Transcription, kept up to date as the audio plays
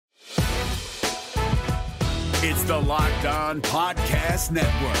It's the Locked On Podcast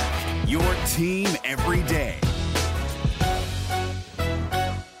Network, your team every day.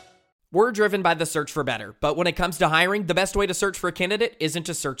 We're driven by the search for better, but when it comes to hiring, the best way to search for a candidate isn't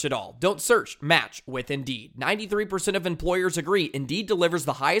to search at all. Don't search, match with Indeed. 93% of employers agree Indeed delivers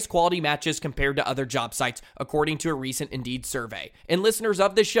the highest quality matches compared to other job sites, according to a recent Indeed survey. And listeners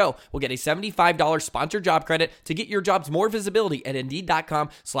of this show will get a $75 sponsored job credit to get your jobs more visibility at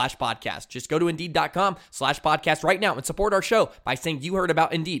Indeed.com/podcast. Just go to Indeed.com/podcast right now and support our show by saying you heard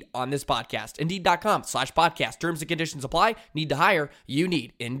about Indeed on this podcast. Indeed.com/podcast. Terms and conditions apply. Need to hire? You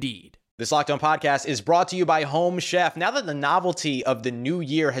need Indeed. This Locked On Podcast is brought to you by Home Chef. Now that the novelty of the new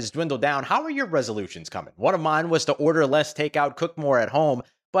year has dwindled down, how are your resolutions coming? One of mine was to order less takeout, cook more at home,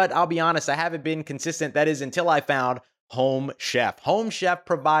 but I'll be honest, I haven't been consistent. That is until I found Home Chef. Home Chef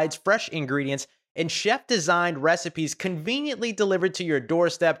provides fresh ingredients and chef-designed recipes conveniently delivered to your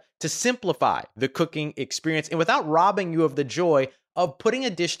doorstep to simplify the cooking experience and without robbing you of the joy of putting a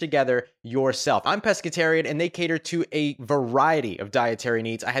dish together yourself. I'm pescatarian and they cater to a variety of dietary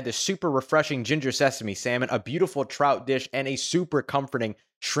needs. I had this super refreshing ginger sesame salmon, a beautiful trout dish, and a super comforting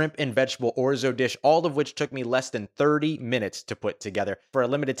shrimp and vegetable orzo dish, all of which took me less than 30 minutes to put together. For a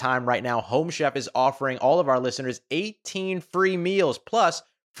limited time right now, Home Chef is offering all of our listeners 18 free meals plus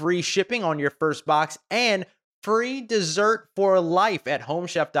free shipping on your first box and free dessert for life at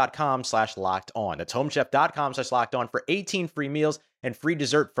homechef.com/lockedon. That's homechef.com/lockedon for 18 free meals and free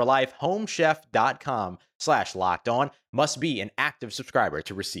dessert for life. Homechef.com/lockedon. Must be an active subscriber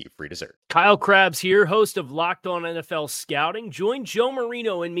to receive free dessert. Kyle Krabs here, host of Locked On NFL Scouting. Join Joe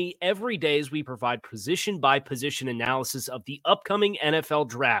Marino and me every day as we provide position-by-position analysis of the upcoming NFL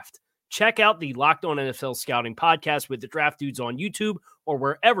Draft. Check out the Locked On NFL Scouting podcast with the Draft Dudes on YouTube or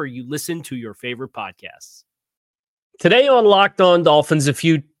wherever you listen to your favorite podcasts. Today on Locked On Dolphins, a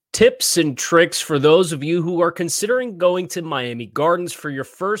few tips and tricks for those of you who are considering going to Miami Gardens for your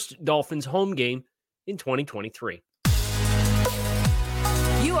first Dolphins home game in 2023.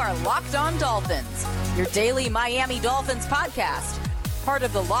 You are Locked On Dolphins, your daily Miami Dolphins podcast, part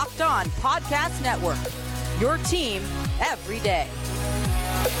of the Locked On Podcast Network, your team every day.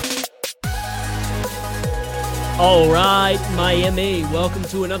 All right, Miami, welcome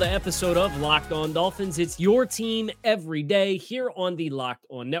to another episode of Locked On Dolphins. It's your team every day here on the Locked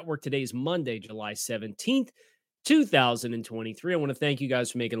On Network. Today is Monday, July 17th, 2023. I want to thank you guys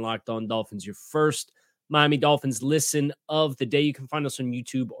for making Locked On Dolphins your first Miami Dolphins listen of the day. You can find us on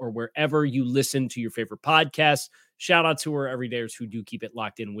YouTube or wherever you listen to your favorite podcasts. Shout out to our everydayers who do keep it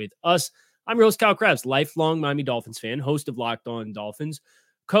locked in with us. I'm your host, Kyle Krabs, lifelong Miami Dolphins fan, host of Locked On Dolphins,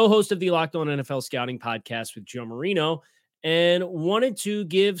 co-host of the Locked On NFL Scouting podcast with Joe Marino, and wanted to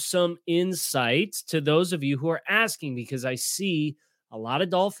give some insight to those of you who are asking, because I see a lot of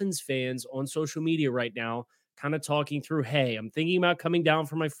Dolphins fans on social media right now kind of talking through, hey, I'm thinking about coming down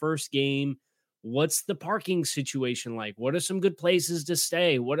for my first game. What's the parking situation like? What are some good places to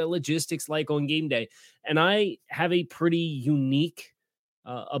stay? What are logistics like on game day? And I have a pretty unique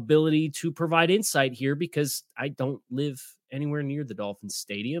ability to provide insight here because I don't live anywhere near the Dolphins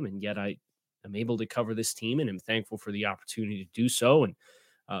stadium, and yet I am able to cover this team and am thankful for the opportunity to do so and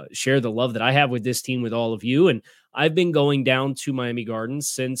share the love that I have with this team with all of you. And I've been going down to Miami Gardens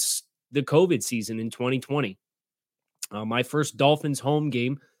since the COVID season in 2020. My first Dolphins home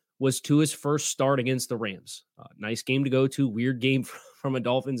game was Tua's first start against the Rams. Nice game to go to, weird game from a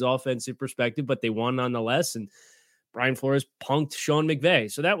Dolphins offensive perspective, but they won nonetheless. And Brian Flores punked Sean McVay.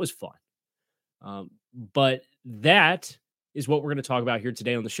 So that was fun. But that is what we're going to talk about here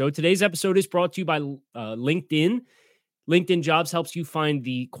today on the show. Today's episode is brought to you by LinkedIn. LinkedIn Jobs helps you find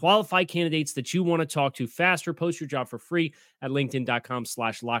the qualified candidates that you want to talk to faster. Post your job for free at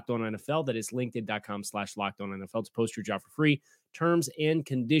linkedin.com/lockedonnfl. That is linkedin.com/lockedonnfl to post your job for free. Terms and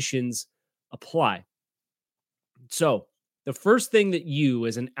conditions apply. So the first thing that you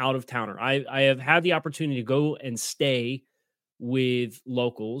as an out-of-towner, I have had the opportunity to go and stay with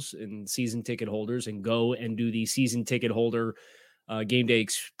locals and season ticket holders and go and do the season ticket holder game day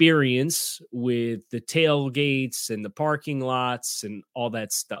experience with the tailgates and the parking lots and all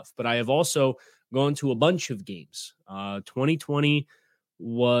that stuff. But I have also gone to a bunch of games. 2020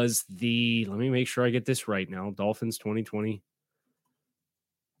 was let me make sure I get this right now. Dolphins 2020.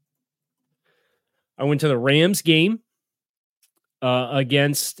 I went to the Rams game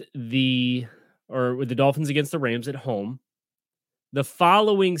with the Dolphins against the Rams at home. The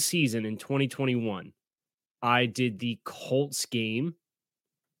following season in 2021, I did the Colts game,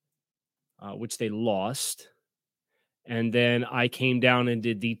 which they lost. And then I came down and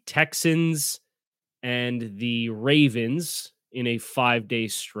did the Texans and the Ravens in a 5-day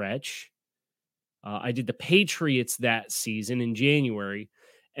stretch. I did the Patriots that season in January.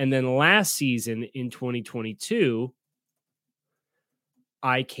 And then last season in 2022,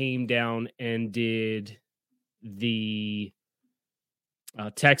 I came down and did the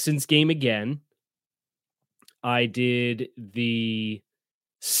Texans game again. I did the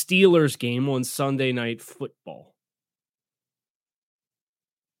Steelers game on Sunday Night Football.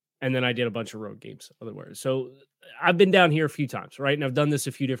 And then I did a bunch of road games otherwise. So I've been down here a few times, right? And I've done this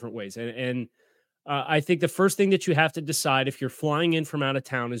a few different ways. And I think the first thing that you have to decide if you're flying in from out of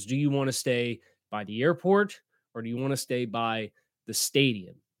town is, do you want to stay by the airport or do you want to stay by the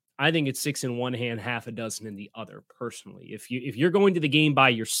stadium? I think it's 6 in one hand, half a dozen in the other, personally. If you're going to the game by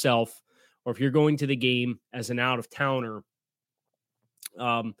yourself, or if you're going to the game as an out-of-towner,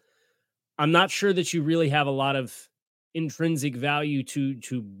 I'm not sure that you really have a lot of intrinsic value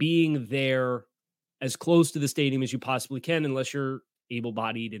to being there as close to the stadium as you possibly can, unless you're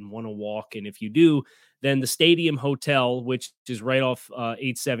able-bodied and want to walk. And if you do, then the Stadium Hotel, which is right off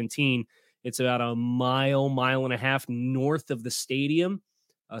 817, it's about a mile and a half north of the stadium.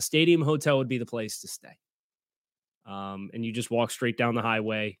 Stadium Hotel would be the place to stay. And you just walk straight down the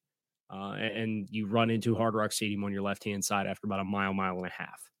highway, and you run into Hard Rock Stadium on your left-hand side after about a mile and a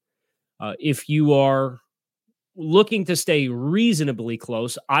half. If you are looking to stay reasonably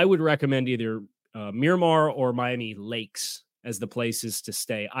close, I would recommend either Miramar or Miami Lakes as the places to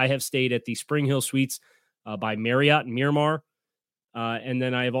stay. I have stayed at the Spring Hill Suites by Marriott in Miramar. And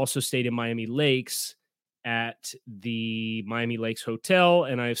then I have also stayed in Miami Lakes at the Miami Lakes Hotel,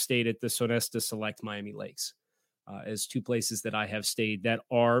 and I have stayed at the Sonesta Select Miami Lakes as two places that I have stayed that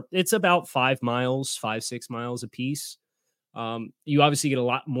are, it's about 6 miles a piece. You obviously get a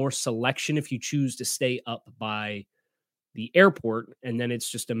lot more selection if you choose to stay up by the airport, and then it's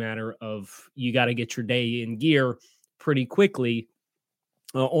just a matter of you got to get your day in gear pretty quickly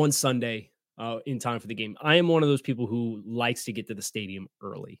on Sunday in time for the game. I am one of those people who likes to get to the stadium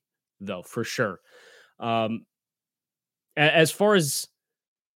early, though, for sure. As far as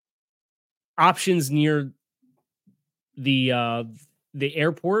options near the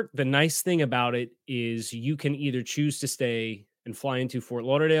airport, the nice thing about it is you can either choose to stay and fly into Fort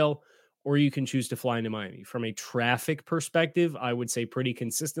Lauderdale, or you can choose to fly into Miami. From a traffic perspective, I would say pretty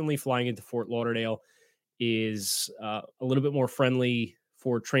consistently flying into Fort Lauderdale is a little bit more friendly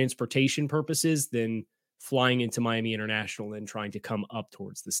for transportation purposes than flying into Miami International and trying to come up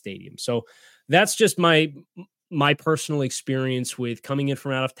towards the stadium. So that's just my personal experience with coming in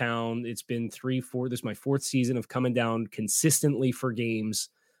from out of town. It's been 3-4. This is my 4th season of coming down consistently for games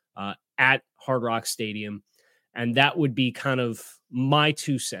at Hard Rock Stadium. And that would be kind of my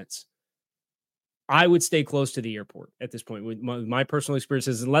 2 cents. I would stay close to the airport at this point. With my personal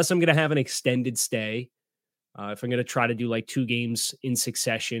experiences, unless I'm going to have an extended stay, if I'm going to try to do like 2 games in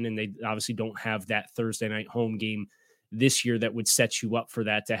succession, and they obviously don't have that Thursday night home game this year that would set you up for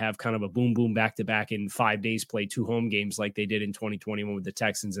that, to have kind of a boom back-to-back in 5 days, play 2 home games like they did in 2021 with the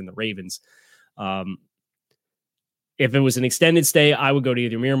Texans and the Ravens. If it was an extended stay, I would go to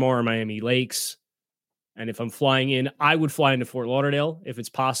either Miramar or Miami Lakes. And if I'm flying in, I would fly into Fort Lauderdale if it's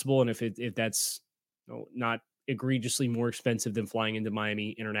possible. And if that's not egregiously more expensive than flying into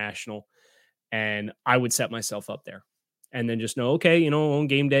Miami International, and I would set myself up there and then just know, okay, on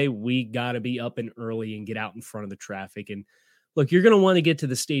game day, we got to be up and early and get out in front of the traffic. And look, you're going to want to get to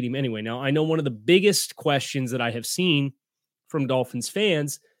the stadium anyway. Now, I know one of the biggest questions that I have seen from Dolphins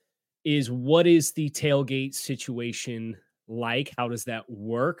fans is, what is the tailgate situation like? How does that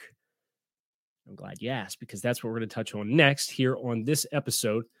work? I'm glad you asked, because that's what we're going to touch on next here on this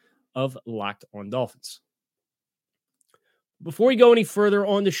episode of Locked on Dolphins. Before we go any further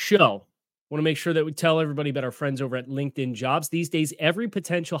on the show, I want to make sure that we tell everybody about our friends over at LinkedIn Jobs. These days, every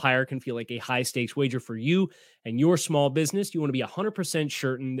potential hire can feel like a high-stakes wager for you and your small business. You want to be 100%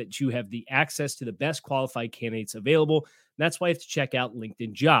 certain that you have the access to the best qualified candidates available. That's why you have to check out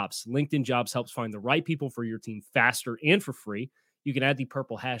LinkedIn Jobs. LinkedIn Jobs helps find the right people for your team faster and for free. You can add the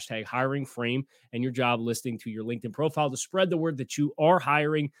purple hashtag hiring frame and your job listing to your LinkedIn profile to spread the word that you are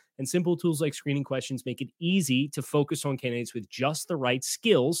hiring. And simple tools like screening questions make it easy to focus on candidates with just the right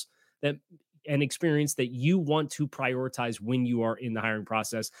skills and experience that you want to prioritize when you are in the hiring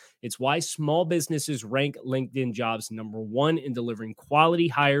process. It's why small businesses rank LinkedIn Jobs #1 in delivering quality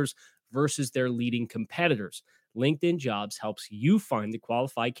hires versus their leading competitors. LinkedIn Jobs helps you find the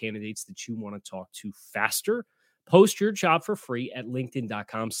qualified candidates that you want to talk to faster. Post your job for free at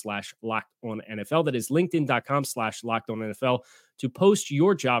linkedin.com/lockedonnfl. That is linkedin.com/lockedonnfl to post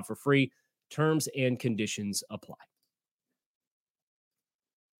your job for free. Terms and conditions apply.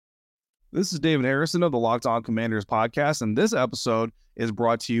 This is David Harrison of the Locked On Commanders podcast, and this episode is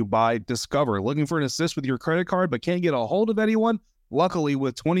brought to you by Discover. Looking for an assist with your credit card but can't get a hold of anyone? Luckily,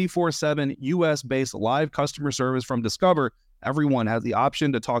 with 24/7 U.S.-based live customer service from Discover, everyone has the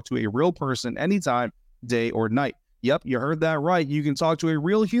option to talk to a real person anytime, day or night. Yep, you heard that right. You can talk to a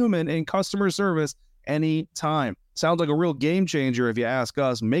real human in customer service anytime. Sounds like a real game changer if you ask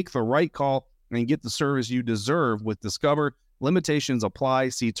us. Make the right call and get the service you deserve with Discover. Limitations apply.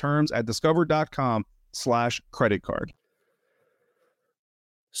 See terms at discover.com/creditcard.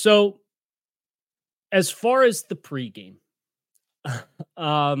 So, as far as the pregame,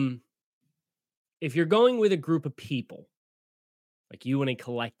 if you're going with a group of people, like you in a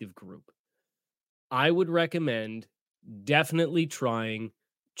collective group, I would recommend definitely trying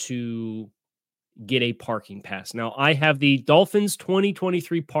to get a parking pass. Now, I have the Dolphins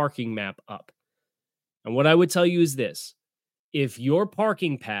 2023 parking map up. And what I would tell you is this. If your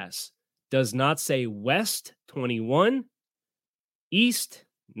parking pass does not say West 21, East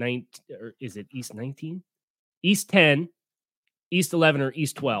 19, or is it East 19? East 10, East 11, or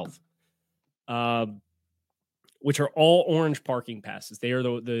East 12, which are all orange parking passes. They are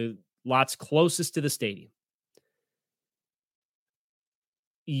the lots closest to the stadium.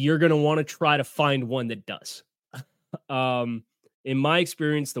 You're going to want to try to find one that does. In my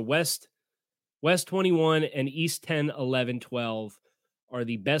experience, the West 21 and East 10, 11, 12 are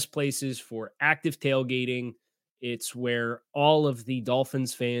the best places for active tailgating. It's where all of the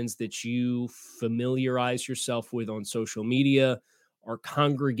Dolphins fans that you familiarize yourself with on social media are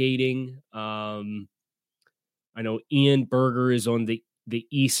congregating. I know Ian Berger is on the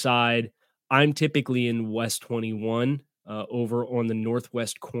east side. I'm typically in West 21, over on the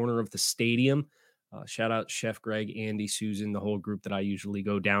northwest corner of the stadium. Shout out Chef Greg, Andy, Susan, the whole group that I usually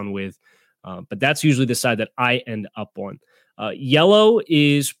go down with. But that's usually the side that I end up on. Yellow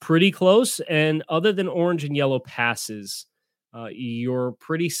is pretty close, and other than orange and yellow passes, you're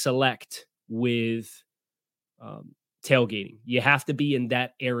pretty select with tailgating. You have to be in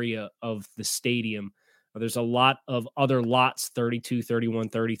that area of the stadium. There's a lot of other lots, 32, 31,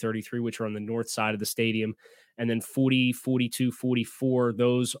 30, 33, which are on the north side of the stadium. And then 40, 42, 44,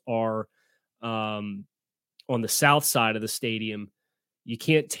 those are on the south side of the stadium. You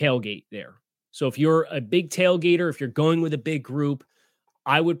can't tailgate there. So if you're a big tailgater, if you're going with a big group,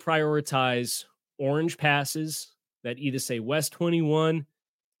 I would prioritize orange passes that either say West 21,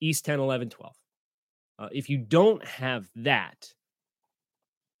 East 10, 11, 12. If you don't have that,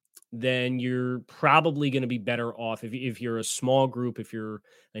 then you're probably going to be better off if you're a small group, if you're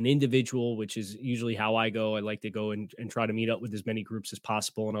an individual, which is usually how I go. I like to go and try to meet up with as many groups as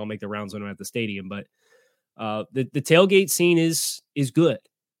possible, and I'll make the rounds when I'm at the stadium. But the tailgate scene is good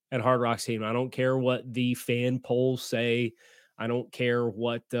at Hard Rock Stadium. I don't care what the fan polls say. I don't care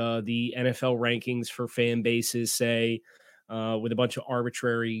what the NFL rankings for fan bases say, with a bunch of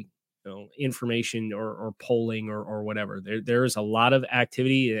arbitrary information or polling or whatever. There is a lot of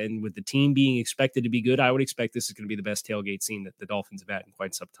activity, and with the team being expected to be good, I would expect this is going to be the best tailgate scene that the Dolphins have had in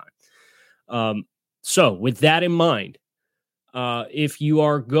quite some time. So with that in mind, if you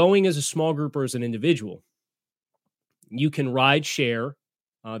are going as a small group or as an individual, you can ride share.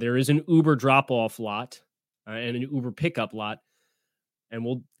 There is an Uber drop-off lot and an Uber pickup lot, and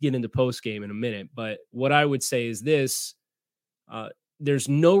we'll get into post-game in a minute. But what I would say is this, there's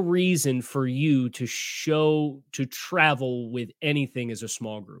no reason for you to travel with anything as a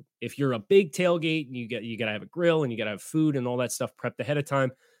small group. If you're a big tailgate and you got to have a grill and you got to have food and all that stuff prepped ahead of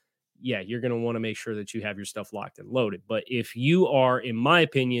time, yeah, you're going to want to make sure that you have your stuff locked and loaded. But if you are, in my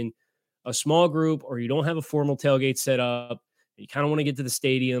opinion, a small group, or you don't have a formal tailgate set up, you kind of want to get to the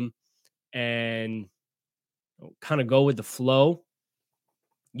stadium and kind of go with the flow,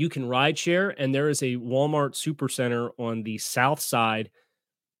 you can ride share. And there is a Walmart Supercenter on the south side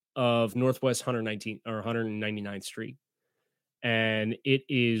of Northwest 199th Street. And it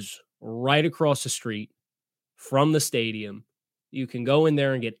is right across the street from the stadium. You can go in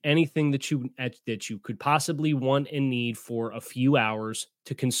there and get anything that you could possibly want and need for a few hours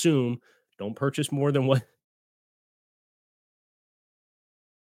to consume. Don't purchase more than what,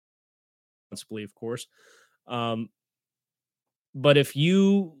 responsibly, of course. But if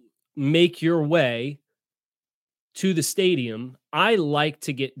you make your way to the stadium, I like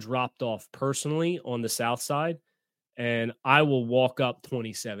to get dropped off personally on the south side, and I will walk up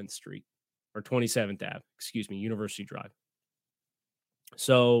 27th Street or 27th Ave, University Drive.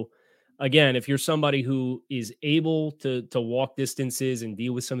 So again, if you're somebody who is able to walk distances and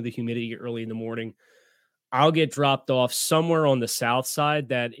deal with some of the humidity early in the morning, I'll get dropped off somewhere on the south side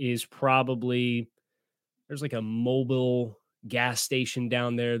that is probably, there's like a mobile gas station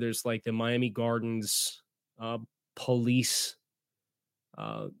down there. There's like the Miami Gardens police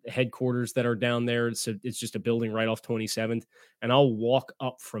headquarters that are down there. It's just a building right off 27th. And I'll walk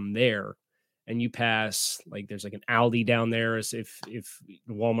up from there, and you pass, like, there's like an Aldi down there. As if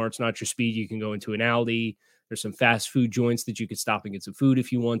Walmart's not your speed, you can go into an Aldi. There's some fast food joints that you could stop and get some food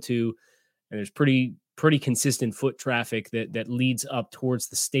if you want to. And there's pretty consistent foot traffic that leads up towards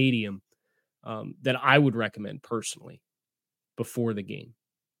the stadium that I would recommend personally before the game.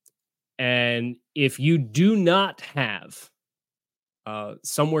 And if you do not have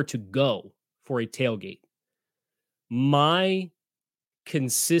somewhere to go for a tailgate, my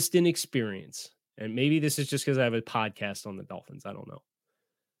consistent experience, and maybe this is just because I have a podcast on the Dolphins, I don't know.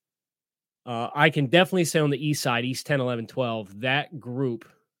 I can definitely say on the east side, East 10, 11, 12, that group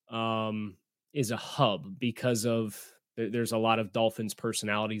is a hub because of there's a lot of Dolphins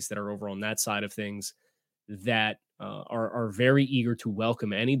personalities that are over on that side of things that are very eager to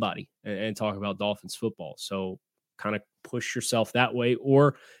welcome anybody and talk about Dolphins football. So kind of push yourself that way.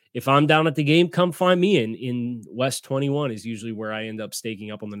 Or if I'm down at the game, come find me in West 21 is usually where I end up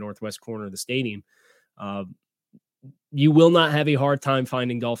staking up on the northwest corner of the stadium. You will not have a hard time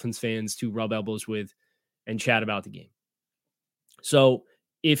finding Dolphins fans to rub elbows with and chat about the game. So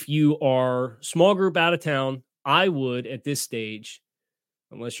if you are small group out of town, I would at this stage,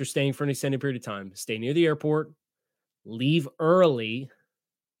 unless you're staying for an extended period of time, stay near the airport, leave early.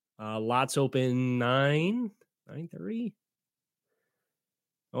 Lots open 9:30.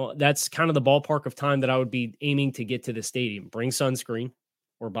 Well, that's kind of the ballpark of time that I would be aiming to get to the stadium. Bring sunscreen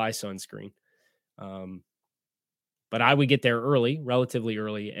or buy sunscreen. But I would get there early, relatively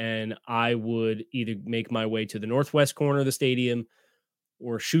early, and I would either make my way to the northwest corner of the stadium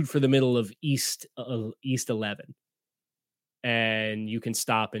or shoot for the middle of East 11. And you can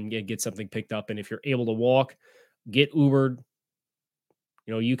stop and get something picked up. And if you're able to walk, get Ubered.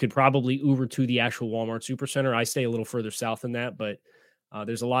 You know, you could probably Uber to the actual Walmart Supercenter. I stay a little further south than that, but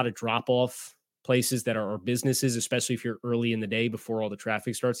there's a lot of drop-off places that are businesses, especially if you're early in the day before all the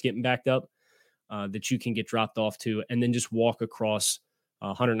traffic starts getting backed up, that you can get dropped off to, and then just walk across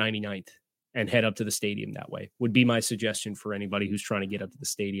 199th and head up to the stadium that way would be my suggestion for anybody who's trying to get up to the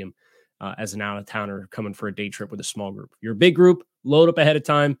stadium as an out-of-towner coming for a day trip with a small group. If you're a big group, load up ahead of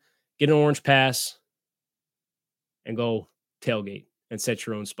time, get an orange pass, and go tailgate and set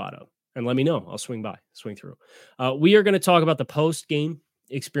your own spot up. And let me know. I'll swing through. We are going to talk about the post-game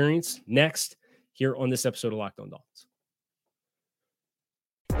experience next here on this episode of Locked On Dolphins.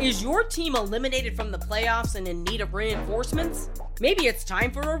 Is your team eliminated from the playoffs and in need of reinforcements? Maybe it's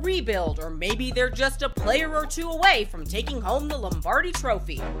time for a rebuild, or maybe they're just a player or two away from taking home the Lombardi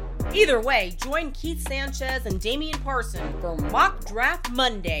Trophy. Either way, join Keith Sanchez and Damian Parson for Mock Draft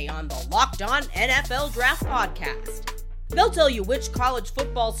Monday on the Locked On NFL Draft Podcast. They'll tell you which college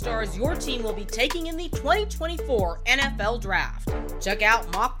football stars your team will be taking in the 2024 NFL Draft. Check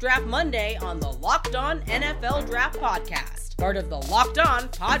out Mock Draft Monday on the Locked On NFL Draft Podcast, part of the Locked On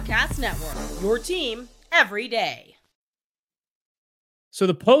Podcast Network, your team every day. So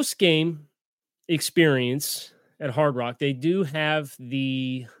the post-game experience at Hard Rock, they do have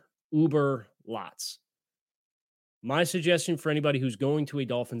the Uber lots. My suggestion for anybody who's going to a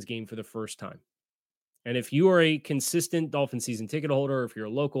Dolphins game for the first time, and if you are a consistent Dolphin season ticket holder, or if you're a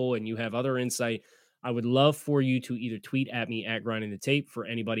local and you have other insight, I would love for you to either tweet at me at Grinding the Tape for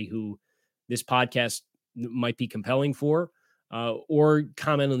anybody who this podcast might be compelling for, or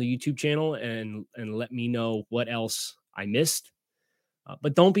comment on the YouTube channel and let me know what else I missed.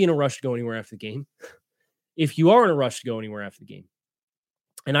 But don't be in a rush to go anywhere after the game. If you are in a rush to go anywhere after the game,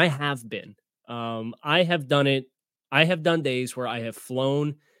 and I have been, I have done it. I have done days where I have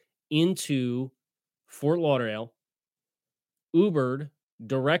flown into Fort Lauderdale, Ubered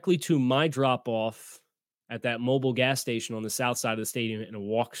directly to my drop-off at that mobile gas station on the south side of the stadium and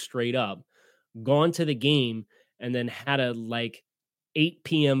walked straight up, gone to the game, and then had a 8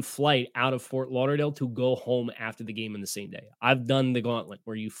 p.m. flight out of Fort Lauderdale to go home after the game in the same day. I've done the gauntlet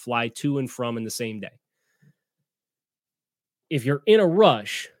where you fly to and from in the same day. If you're in a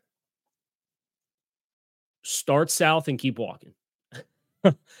rush, start south and keep walking.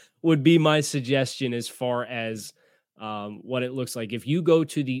 Would be my suggestion as far as what it looks like. If you go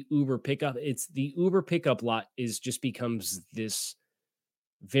to the Uber pickup, the Uber pickup lot just becomes this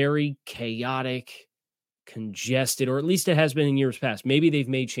very chaotic, congested, or at least it has been in years past. Maybe they've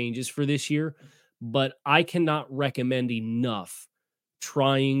made changes for this year, but I cannot recommend enough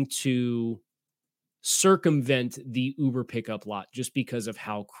trying to circumvent the Uber pickup lot just because of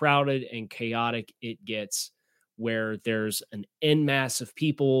how crowded and chaotic it gets, where there's an en masse of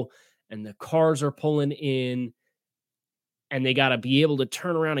people and the cars are pulling in. and they got to be able to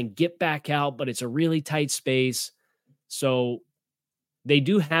turn around and get back out, but it's a really tight space. So they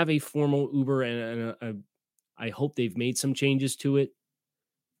do have a formal Uber, and I hope they've made some changes to it.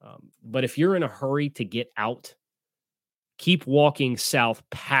 But if you're in a hurry to get out, keep walking south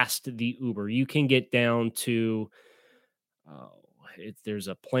past the Uber. You can get down to, there's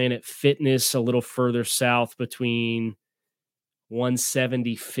a Planet Fitness a little further south between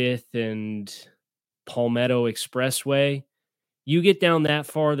 175th and Palmetto Expressway. You get down that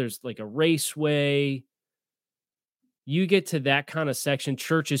far, there's like a raceway. You get to that kind of section,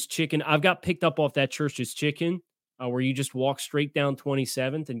 Church's Chicken. I've got picked up off that Church's Chicken where you just walk straight down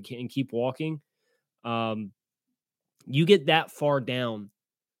 27th and keep walking. You get that far down,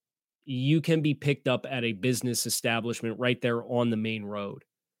 you can be picked up at a business establishment right there on the main road.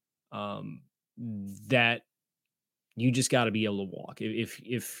 That you just got to be able to walk.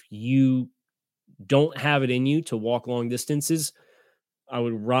 If you don't have it in you to walk long distances, I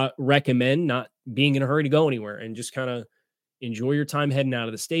would recommend not being in a hurry to go anywhere and just kind of enjoy your time heading out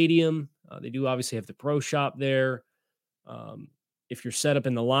of the stadium. They do obviously have the pro shop there. If you're set up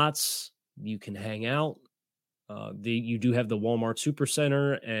in the lots, you can hang out. You do have the Walmart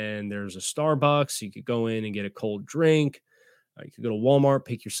Supercenter, and there's a Starbucks. You could go in and get a cold drink. You could go to Walmart,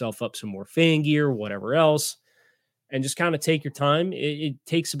 pick yourself up some more fan gear, whatever else, and just kind of take your time. It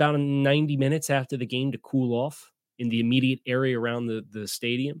takes about 90 minutes after the game to cool off in the immediate area around the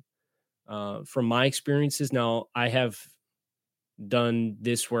stadium. From my experiences, now I have done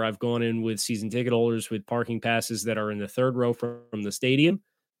this where I've gone in with season ticket holders with parking passes that are in the third row from the stadium,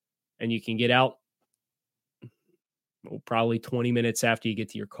 and you can get out probably 20 minutes after you get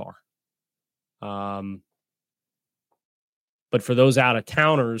to your car. But for those out of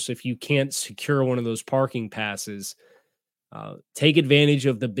towners, if you can't secure one of those parking passes, take advantage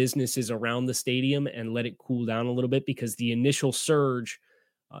of the businesses around the stadium and let it cool down a little bit, because the initial surge,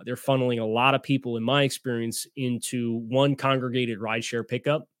 they're funneling a lot of people, in my experience, into one congregated rideshare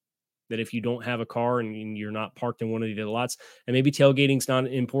pickup. That if you don't have a car and you're not parked in one of the lots, and maybe tailgating's not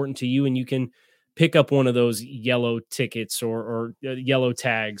important to you, and you can pick up one of those yellow tickets or yellow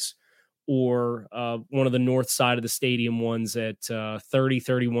tags, or one of the north side of the stadium ones at 30,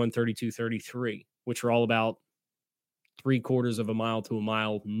 31, 32, 33, which are all about 3/4 of a mile to a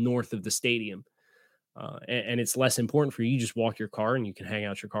mile north of the stadium. And it's less important for you. You just walk your car and you can hang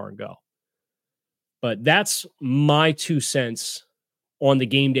out your car and go. But that's my 2 cents on the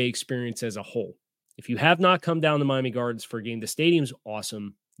game day experience as a whole. If you have not come down to Miami Gardens for a game, the stadium's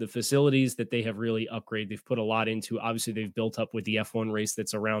awesome. The facilities that they have really upgraded, they've put a lot into. Obviously, they've built up with the F1 race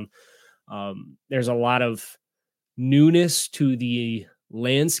that's around. There's a lot of newness to the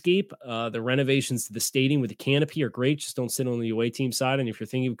landscape. The renovations to the stadium with the canopy are great. Just don't sit on the away team side. And if you're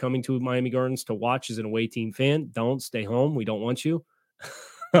thinking of coming to Miami Gardens to watch as an away team fan, don't stay home. We don't want you.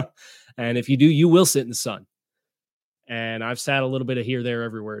 And if you do, you will sit in the sun. And I've sat a little bit of here, there,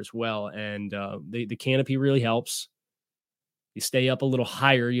 everywhere as well. And the canopy really helps. You stay up a little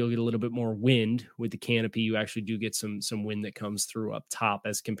higher, you'll get a little bit more wind with the canopy. You actually do get some wind that comes through up top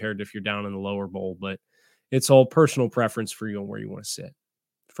as compared to if you're down in the lower bowl. But it's all personal preference for you on where you want to sit.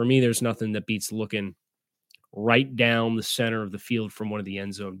 For me, there's nothing that beats looking right down the center of the field from one of the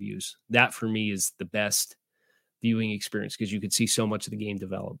end zone views. That for me is the best viewing experience, because you could see so much of the game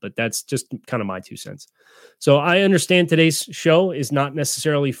develop. But that's just kind of my 2 cents. So I understand today's show is not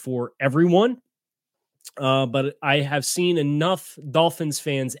necessarily for everyone. But I have seen enough Dolphins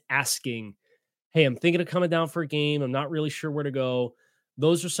fans asking, hey, I'm thinking of coming down for a game. I'm not really sure where to go.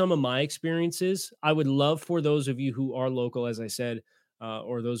 Those are some of my experiences. I would love for those of you who are local, as I said,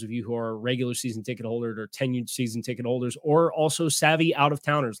 or those of you who are regular season ticket holders or tenured season ticket holders, or also savvy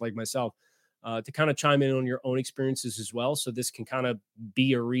out-of-towners like myself, to kind of chime in on your own experiences as well. So this can kind of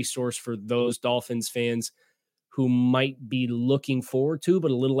be a resource for those Dolphins fans who might be looking forward to,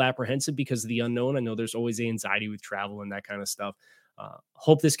 but a little apprehensive because of the unknown. I know there's always anxiety with travel and that kind of stuff.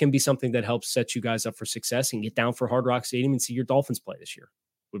 Hope this can be something that helps set you guys up for success and get down for Hard Rock Stadium and see your Dolphins play this year,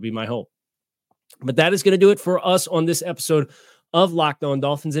 would be my hope. But that is going to do it for us on this episode of Locked On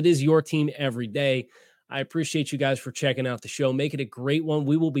Dolphins. It is your team every day. I appreciate you guys for checking out the show. Make it a great one.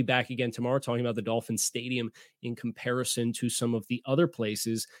 We will be back again tomorrow talking about the Dolphins Stadium in comparison to some of the other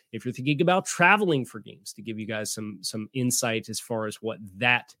places. If you're thinking about traveling for games, to give you guys some insight as far as what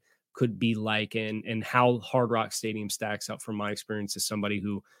that could be like and how Hard Rock Stadium stacks up from my experience as somebody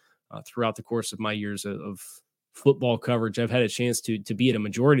who throughout the course of my years of football coverage, I've had a chance to be at a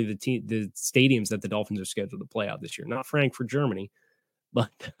majority of the stadiums that the Dolphins are scheduled to play out this year. Not Frankfurt, Germany,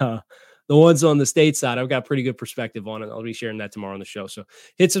 but the ones on the state side, I've got pretty good perspective on it. I'll be sharing that tomorrow on the show. So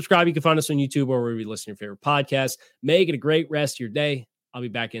hit subscribe. You can find us on YouTube or wherever you listen to your favorite podcast. Make it a great rest of your day. I'll be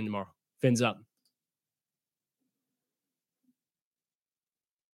back in tomorrow. Fins up.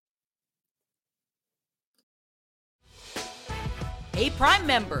 Hey, Prime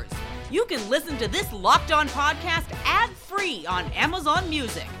members, you can listen to this Locked On podcast ad-free on Amazon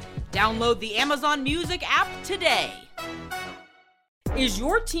Music. Download the Amazon Music app today. Is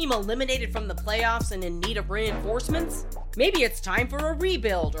your team eliminated from the playoffs and in need of reinforcements? Maybe it's time for a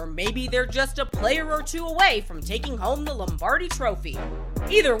rebuild, or maybe they're just a player or two away from taking home the Lombardi Trophy.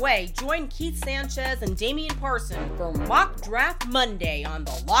 Either way, join Keith Sanchez and Damian Parson for Mock Draft Monday on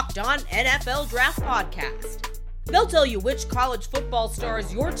the Locked On NFL Draft Podcast. They'll tell you which college football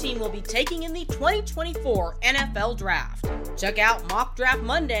stars your team will be taking in the 2024 NFL Draft. Check out Mock Draft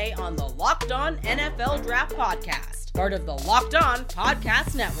Monday on the Locked On NFL Draft Podcast, part of the Locked On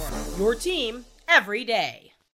Podcast Network. Your team every day.